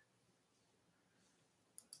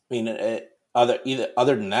I mean,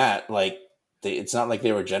 other than that, like, it's not like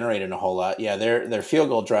they were generating a whole lot. Yeah, their field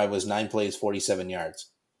goal drive was 9 plays, 47 yards.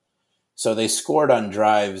 So they scored on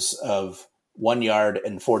drives of 1 yard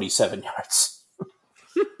and 47 yards.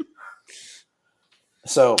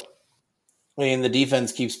 So, I mean, the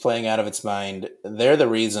defense keeps playing out of its mind. They're the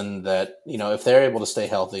reason that, if they're able to stay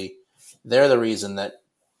healthy, they're the reason that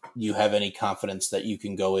you have any confidence that you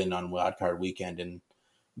can go in on wildcard weekend and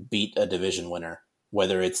beat a division winner,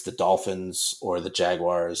 whether it's the Dolphins or the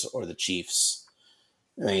Jaguars or the Chiefs.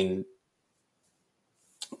 I mean,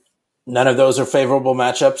 none of those are favorable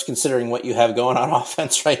matchups considering what you have going on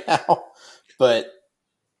offense right now. But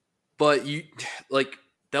you, like,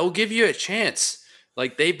 they'll give you a chance.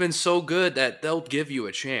 Like, they've been so good that they'll give you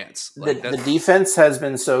a chance. Like, the defense has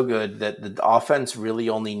been so good that the offense really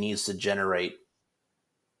only needs to generate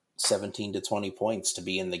 17 to 20 points to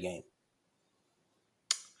be in the game.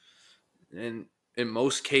 And in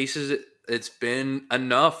most cases, it's been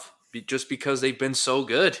enough just because they've been so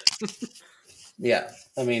good. Yeah.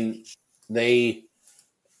 I mean,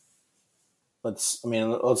 let's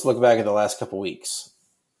look back at the last couple weeks.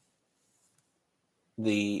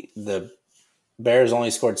 The Bears only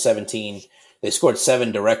scored 17. They scored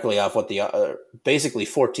 7 directly off what basically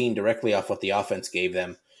 14 directly off what the offense gave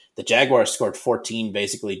them. The Jaguars scored 14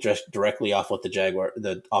 basically just directly off what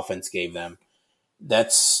the offense gave them.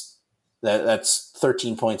 That's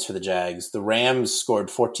 13 points for the Jags. The Rams scored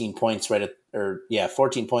 14 points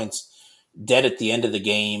 14 points dead at the end of the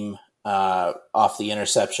game off the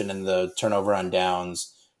interception and the turnover on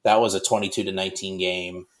downs. That was a 22-19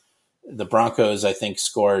 game. The Broncos, I think,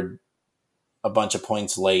 scored a bunch of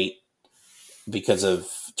points late because of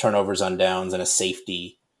turnovers on downs and a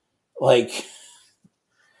safety. Like,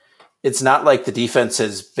 it's not like the defense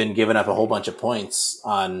has been giving up a whole bunch of points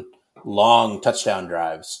on long touchdown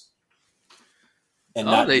drives and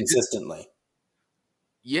not consistently.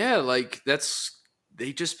 Yeah, like,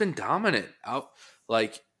 they've just been dominant. I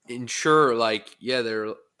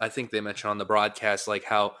think they mentioned on the broadcast, like,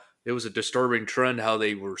 how it was a disturbing trend how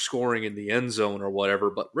they were scoring in the end zone or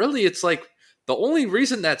whatever. But really, it's like, the only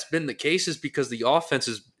reason that's been the case is because the offense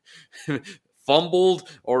has fumbled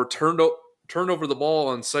or turned over the ball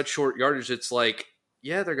on such short yardage. It's like,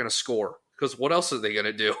 yeah, they're going to score, because what else are they going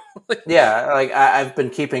to do? Yeah, like, I've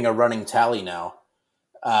been keeping a running tally now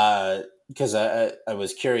because I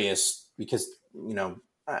was curious because,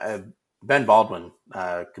 Ben Baldwin,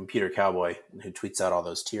 Computer Cowboy, who tweets out all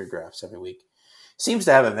those tier graphs every week, seems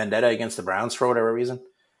to have a vendetta against the Browns for whatever reason.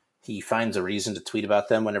 He finds a reason to tweet about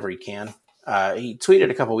them whenever he can. He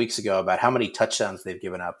tweeted a couple weeks ago about how many touchdowns they've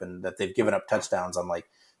given up, and that they've given up touchdowns on like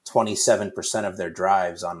 27% of their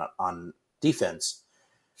drives on defense.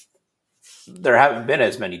 There haven't been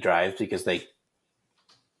as many drives because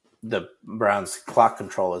the Browns' clock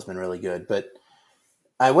control has been really good. But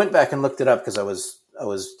I went back and looked it up because I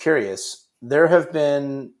was curious. There have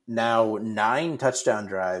been now 9 touchdown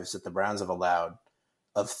drives that the Browns have allowed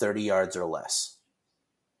of 30 yards or less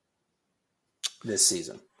this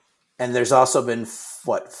season. And there's also been,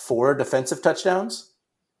 4 defensive touchdowns?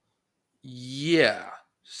 Yeah.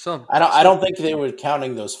 I don't think they were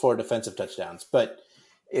counting those 4 defensive touchdowns. But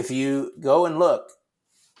if you go and look,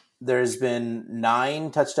 there's been 9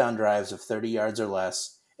 touchdown drives of 30 yards or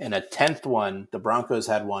less. And a 10th one, the Broncos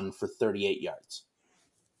had one for 38 yards.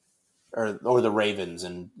 Or the Ravens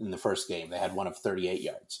in the first game. They had one of 38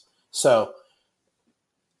 yards. So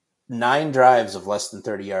 9 drives of less than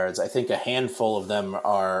 30 yards. I think a handful of them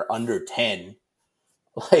are under 10.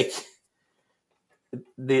 Like,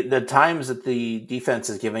 the times that the defense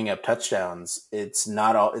is giving up touchdowns, it's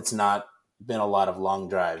not been a lot of long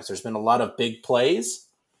drives. There's been a lot of big plays,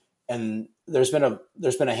 and there's been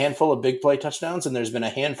a handful of big play touchdowns, and there's been a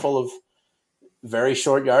handful of very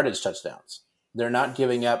short yardage touchdowns. They're not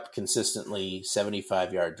giving up consistently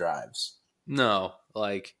 75-yard drives. No,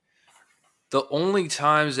 like the only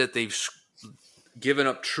times that they've given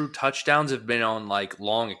up true touchdowns have been on like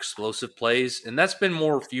long explosive plays, and that's been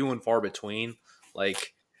more few and far between.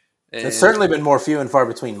 Like It's certainly been more few and far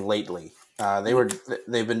between lately. They were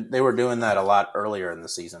doing that a lot earlier in the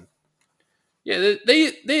season. Yeah,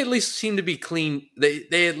 they at least seem to be clean.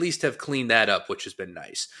 They at least have cleaned that up, which has been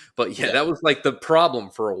nice. But yeah, that was like the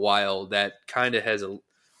problem for a while. That kind of has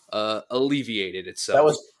alleviated itself. That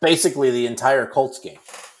was basically the entire Colts game.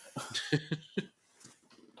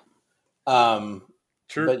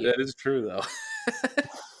 True, but, that is true though.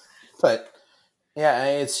 But yeah,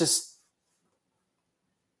 it's just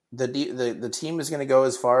the team is going to go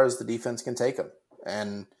as far as the defense can take them,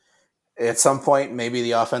 and at some point, maybe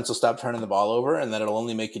the offense will stop turning the ball over, and then it'll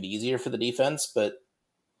only make it easier for the defense. But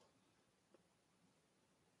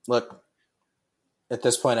look, at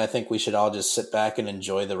this point, I think we should all just sit back and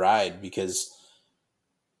enjoy the ride, because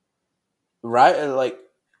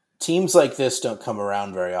teams like this don't come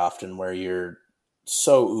around very often, where you're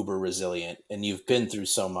so uber resilient and you've been through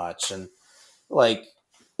so much. And like,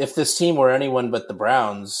 if this team were anyone but the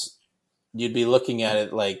Browns, you'd be looking at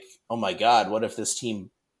it like, oh my God, what if this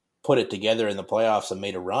team put it together in the playoffs and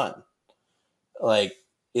made a run? Like,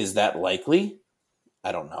 is that likely?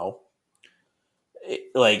 I don't know.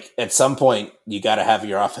 Like, at some point, you got to have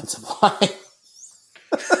your offensive line.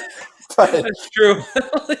 That's true.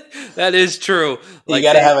 That is true. You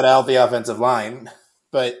got to have a healthy offensive line.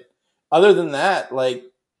 But other than that, like,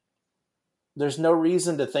 there's no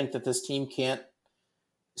reason to think that this team can't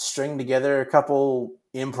string together a couple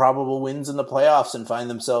improbable wins in the playoffs and find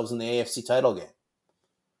themselves in the AFC title game.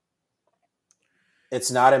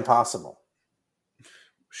 It's not impossible.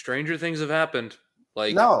 Stranger things have happened.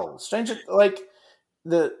 Like the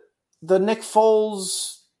Nick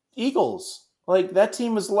Foles Eagles. Like, that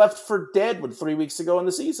team was left for dead 3 weeks ago in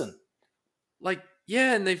the season. Like,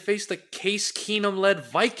 yeah, and they faced the Case Keenum-led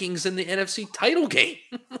Vikings in the NFC title game.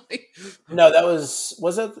 No, that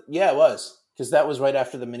was it? Yeah, it was. Because that was right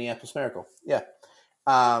after the Minneapolis Miracle. Yeah.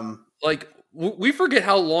 We forget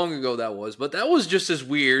how long ago that was, but that was just as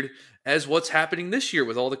weird as what's happening this year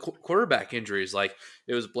with all the quarterback injuries. Like,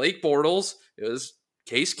 it was Blake Bortles, it was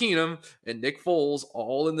Case Keenum, and Nick Foles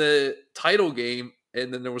all in the title game,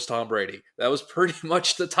 and then there was Tom Brady. That was pretty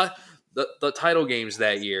much the title games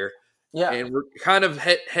that year. Yeah. And we're kind of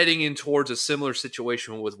heading in towards a similar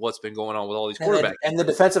situation with what's been going on with all these quarterbacks. And the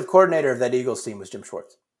defensive coordinator of that Eagles team was Jim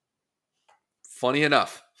Schwartz. Funny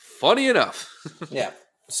enough. Yeah.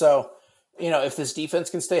 So, if this defense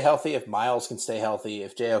can stay healthy, if Miles can stay healthy,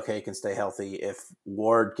 if JOK can stay healthy, if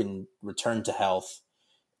Ward can return to health,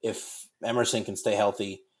 if Emerson can stay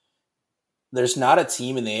healthy, there's not a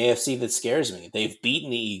team in the AFC that scares me. They've beaten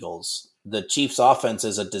the Eagles. The Chiefs' offense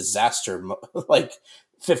is a disaster, like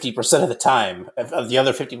 50% of the time. Of the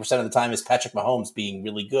other 50% of the time is Patrick Mahomes being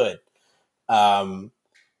really good. The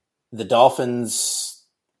Dolphins,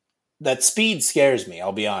 that speed scares me,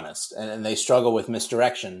 I'll be honest. And they struggle with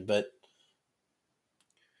misdirection, but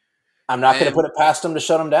I'm not going to put it past them to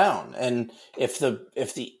shut them down. And if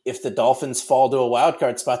the Dolphins fall to a wild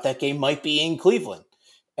card spot, that game might be in Cleveland.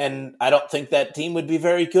 And I don't think that team would be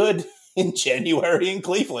very good in January in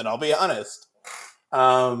Cleveland, I'll be honest.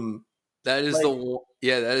 That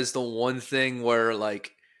is the one thing where,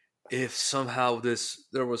 like, if somehow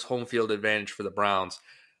there was home field advantage for the Browns,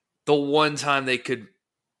 the one time they could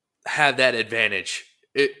have that advantage,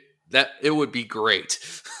 it would be great.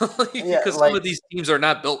 Because some of these teams are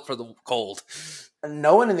not built for the cold.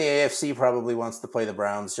 No one in the AFC probably wants to play the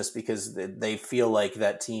Browns just because they feel like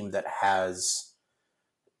that team that has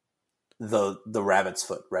the rabbit's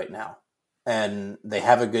foot right now. And they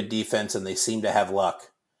have a good defense and they seem to have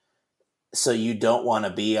luck. So you don't want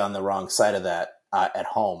to be on the wrong side of that at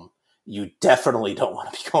home. You definitely don't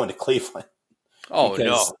want to be going to Cleveland. Oh,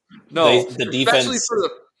 no. The defense, especially for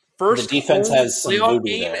the first the defense has some playoff voodoo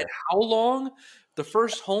game there. and how long? The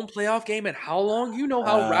first home playoff game and how long? You know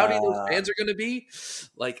how rowdy those fans are going to be?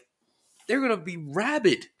 Like, they're going to be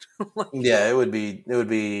rabid. Yeah, it would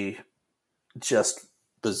be just,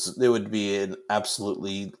 it would be an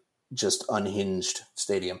absolutely just unhinged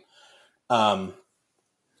stadium. But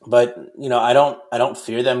I don't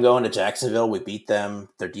fear them going to Jacksonville. We beat them.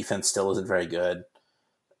 Their defense still isn't very good.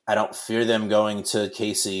 I don't fear them going to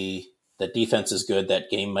KC. The defense is good.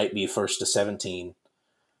 That game might be 1-17.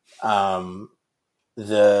 I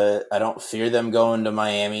don't fear them going to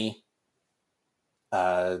Miami.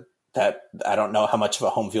 That I don't know how much of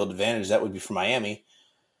a home field advantage that would be for Miami.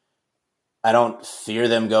 I don't fear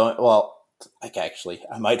them going. Well,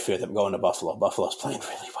 I might fear them going to Buffalo. Buffalo's playing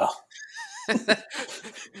really well.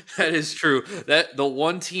 That is true. That the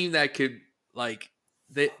one team that could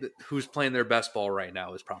who's playing their best ball right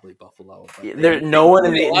now is probably Buffalo. No one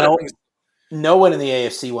in the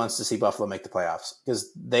AFC wants to see Buffalo make the playoffs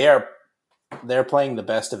because they're playing the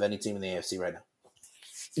best of any team in the AFC right now.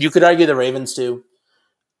 You could argue the Ravens too,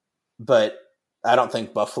 but I don't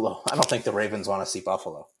think the Ravens want to see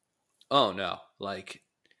Buffalo. Oh no. With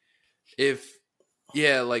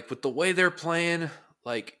the way they're playing,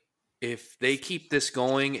 if they keep this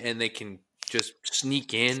going and they can just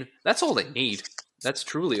sneak in, that's all they need. That's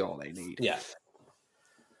truly all they need. Yeah.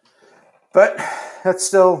 But that's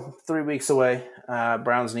still 3 weeks away.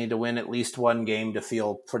 Browns need to win at least one game to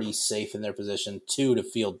feel pretty safe in their position.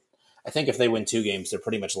 I think if they win 2 games, they're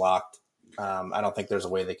pretty much locked. I don't think there's a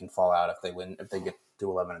way they can fall out if they get to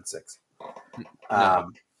 11-6.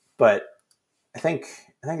 No. But I think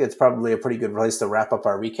it's probably a pretty good place to wrap up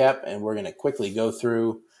our recap, and we're going to quickly go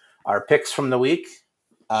through our picks from the week.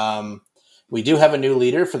 We do have a new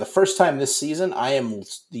leader. For the first time this season, I am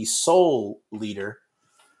the sole leader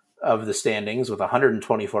of the standings with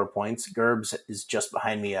 124 points. Gerbs is just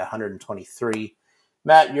behind me at 123.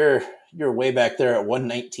 Matt, you're way back there at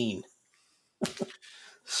 119.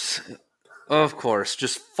 Of course,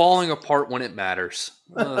 just falling apart when it matters.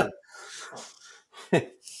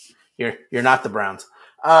 You're not the Browns.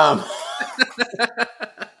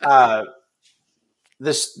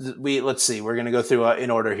 Let's see. We're going to go through in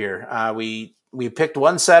order here. We picked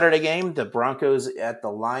one Saturday game, the Broncos at the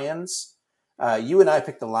Lions. You and I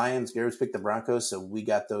picked the Lions. Gerbs picked the Broncos, so we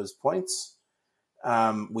got those points.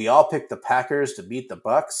 We all picked the Packers to beat the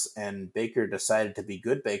Bucks, and Baker decided to be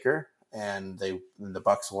good Baker, and the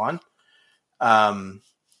Bucks won.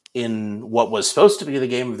 In what was supposed to be the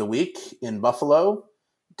game of the week in Buffalo,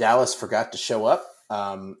 Dallas forgot to show up.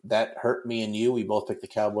 That hurt me and you. We both picked the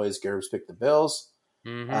Cowboys. Gerbs picked the Bills.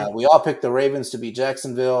 Mm-hmm. We all picked the Ravens to beat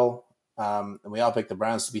Jacksonville, and we all picked the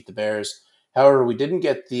Browns to beat the Bears. However, we didn't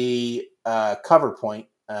get the cover point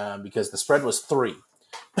because the spread was 3.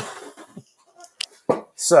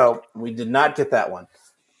 So we did not get that one.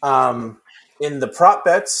 In the prop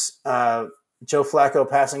bets, Joe Flacco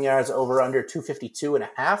passing yards over under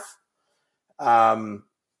 252.5.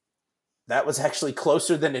 That was actually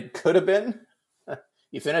closer than it could have been.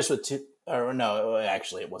 He finished with 2. Or no,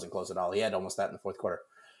 actually, it wasn't close at all. He had almost that in the fourth quarter.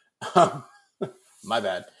 My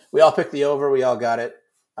bad. We all picked the over. We all got it.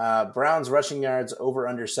 Browns rushing yards over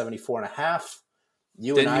under 74.5.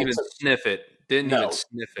 Didn't even sniff it.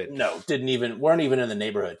 No, weren't even in the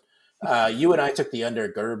neighborhood. You and I took the under.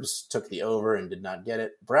 Gerbs took the over and did not get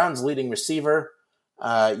it. Browns leading receiver.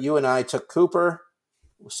 You and I took Cooper,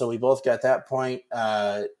 so we both got that point.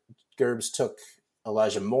 Gerbs took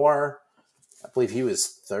Elijah Moore. I believe he was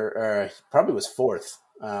third, probably was fourth.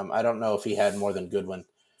 I don't know if he had more than Goodwin.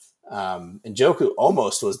 And Njoku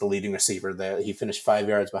almost was the leading receiver there. He finished 5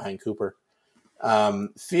 yards behind Cooper.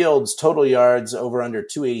 Fields total yards over under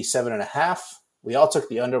 287.5. We all took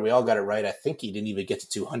the under. We all got it right. I think he didn't even get to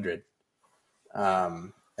 200.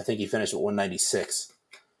 I think he finished at 196.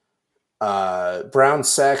 Brown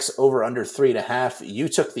sacks over under 3.5. You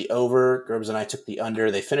took the over. Gerbs and I took the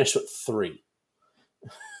under. They finished with 3.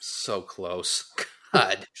 So close.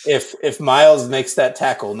 God. If Miles makes that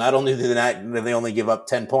tackle, not only do they only give up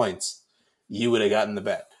 10 points, you would have gotten the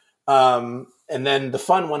bet. And then the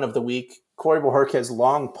fun one of the week, Corey Bojorquez's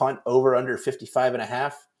long punt over under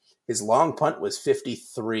 55.5. His long punt was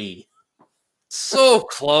 53. So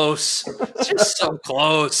close. Just so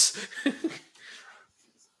close.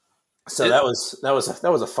 So that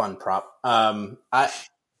was a fun prop.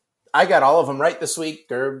 I got all of them right this week.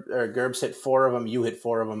 Gerbs hit 4 of them. You hit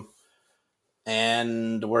 4 of them.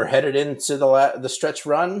 And we're headed into the stretch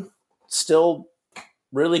run. Still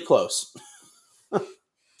really close.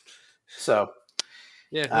 So,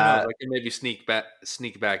 yeah, who knows? I can maybe sneak back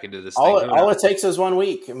into this all thing. All it takes is 1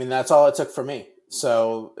 week. I mean, that's all it took for me.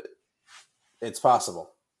 So it's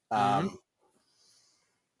possible. But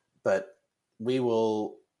we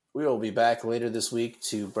will be back later this week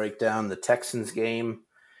to break down the Texans game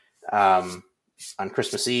on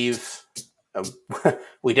Christmas Eve.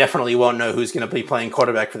 We definitely won't know who's going to be playing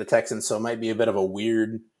quarterback for the Texans, so it might be a bit of a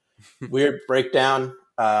weird breakdown.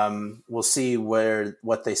 We'll see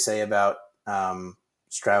what they say about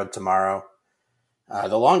Stroud tomorrow.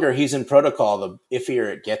 The longer he's in protocol, the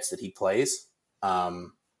iffier it gets that he plays.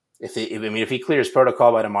 If he clears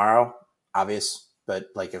protocol by tomorrow, obvious. But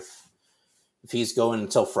like if he's going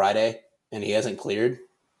until Friday and he hasn't cleared,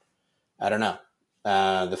 I don't know.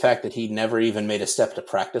 The fact that he never even made a step to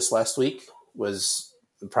practice last week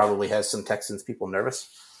probably has some Texans people nervous.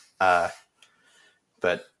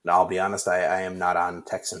 But I'll be honest, I am not on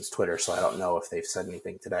Texans Twitter, so I don't know if they've said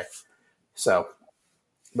anything today. So,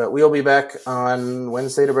 but we'll be back on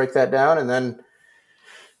Wednesday to break that down, and then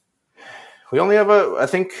we only have I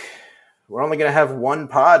think we're only going to have one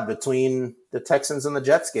pod between the Texans and the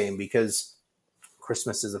Jets game because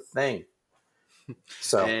Christmas is a thing.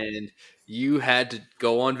 So, and you had to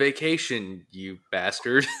go on vacation, you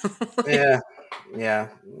bastard. yeah,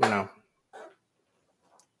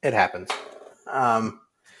 it happens.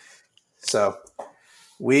 So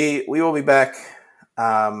we will be back.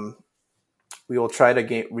 We will try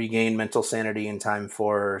to regain mental sanity in time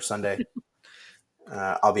for Sunday.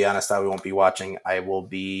 I'll be honest, I won't be watching. I will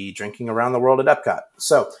be drinking around the world at Epcot.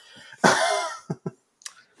 So,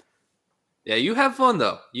 yeah, you have fun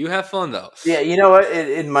though. Yeah, you know what?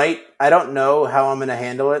 It might. I don't know how I'm going to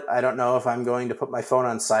handle it. I don't know if I'm going to put my phone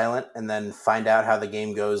on silent and then find out how the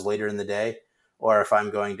game goes later in the day, or if I'm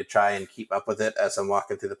going to try and keep up with it as I'm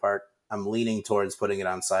walking through the park. I'm leaning towards putting it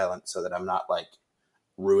on silent so that I'm not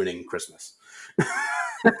ruining Christmas.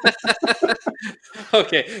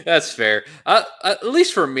 Okay, that's fair. At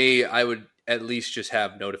least for me, I would at least just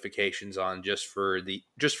have notifications on just for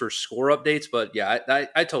score updates. But yeah,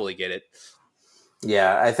 I totally get it.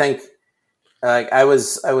 Yeah, I think I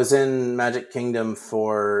was in Magic Kingdom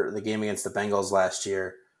for the game against the Bengals last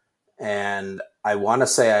year, and I want to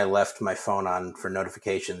say I left my phone on for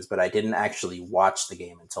notifications, but I didn't actually watch the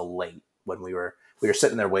game until late when we were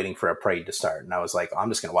sitting there waiting for a parade to start, and I was like, oh, I'm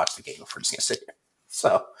just going to watch the game if we're just going to sit here.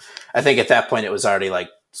 So I think at that point it was already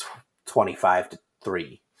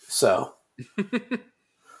 25-3. So,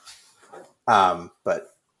 but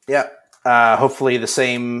yeah, hopefully the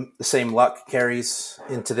same luck carries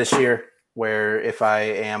into this year, where if I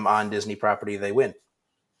am on Disney property, they win.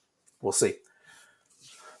 We'll see.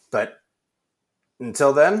 But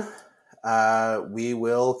until then, we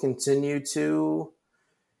will continue to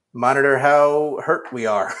monitor how hurt we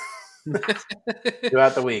are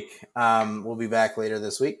throughout the week. We'll be back later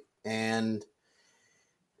this week, and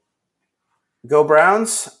go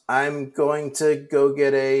Browns. I'm going to go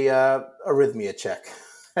get a arrhythmia check.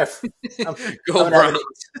 I'm going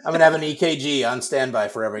to have an EKG on standby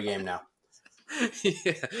for every game now.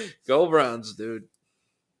 Yeah, go Browns, dude.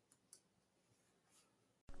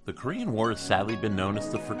 The Korean War has sadly been known as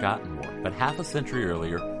the Forgotten War, but half a century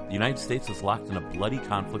earlier, the United States was locked in a bloody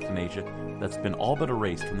conflict in Asia that's been all but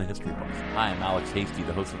erased from the history books. Hi, I'm Alex Hasty,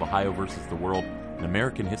 the host of Ohio versus the World, an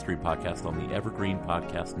American history podcast on the Evergreen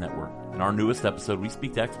Podcast Network. In our newest episode, we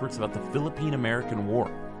speak to experts about the Philippine-American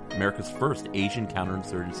War, America's first Asian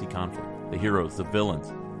counterinsurgency conflict. The heroes, the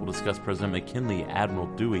villains. We'll discuss President McKinley, Admiral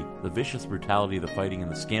Dewey, the vicious brutality of the fighting,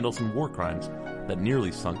 and the scandals and war crimes that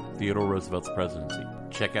nearly sunk Theodore Roosevelt's presidency.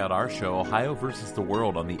 Check out our show, Ohio versus the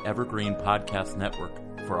World, on the Evergreen Podcast Network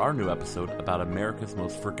for our new episode about America's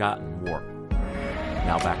most forgotten war.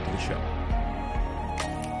 Now back to the show.